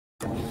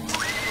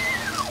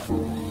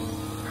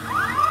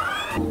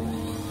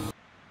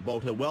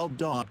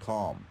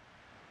Botaweld.com.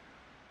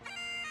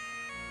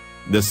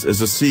 This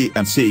is a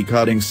CNC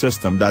cutting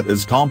system that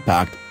is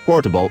compact,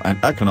 portable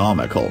and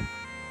economical.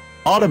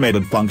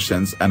 Automated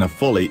functions and a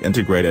fully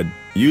integrated,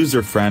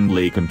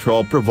 user-friendly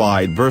control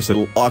provide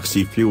versatile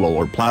oxyfuel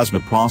or plasma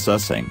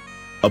processing.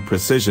 A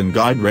precision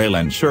guide rail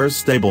ensures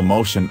stable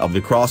motion of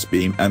the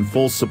crossbeam and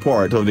full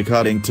support of the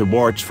cutting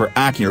torch for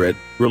accurate,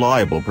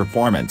 reliable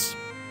performance.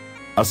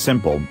 A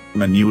simple,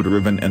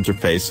 menu-driven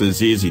interface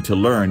is easy to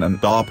learn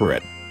and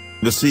operate.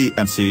 The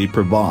CNC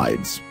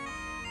provides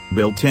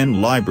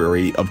built-in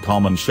library of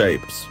common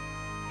shapes,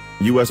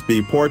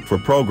 USB port for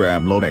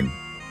program loading,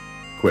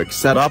 quick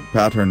setup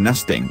pattern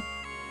nesting,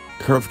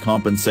 curve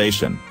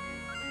compensation,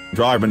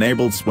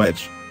 drive-enabled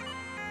switch.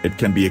 It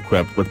can be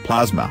equipped with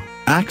plasma,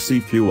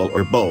 oxyfuel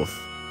or both.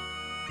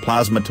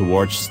 Plasma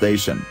torch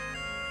station.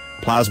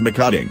 Plasma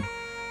cutting.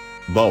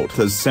 Both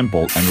as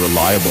simple and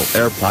reliable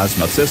air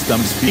plasma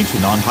systems feature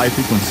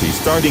non-high-frequency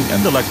starting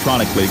and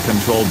electronically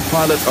controlled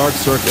pilot arc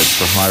circuits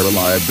for high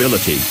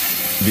reliability.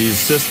 These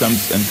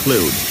systems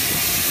include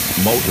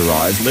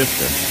motorized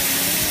lifter,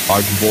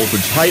 arc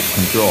voltage height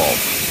control,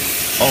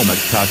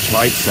 Ohmic IHS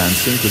Height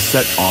sensing to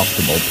set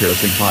optimal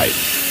piercing height,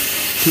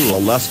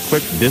 tool-less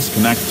quick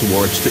disconnect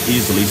torch to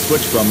easily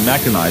switch from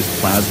mechanized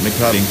plasma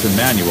cutting to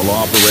manual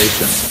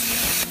operation.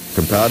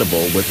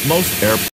 Compatible with most air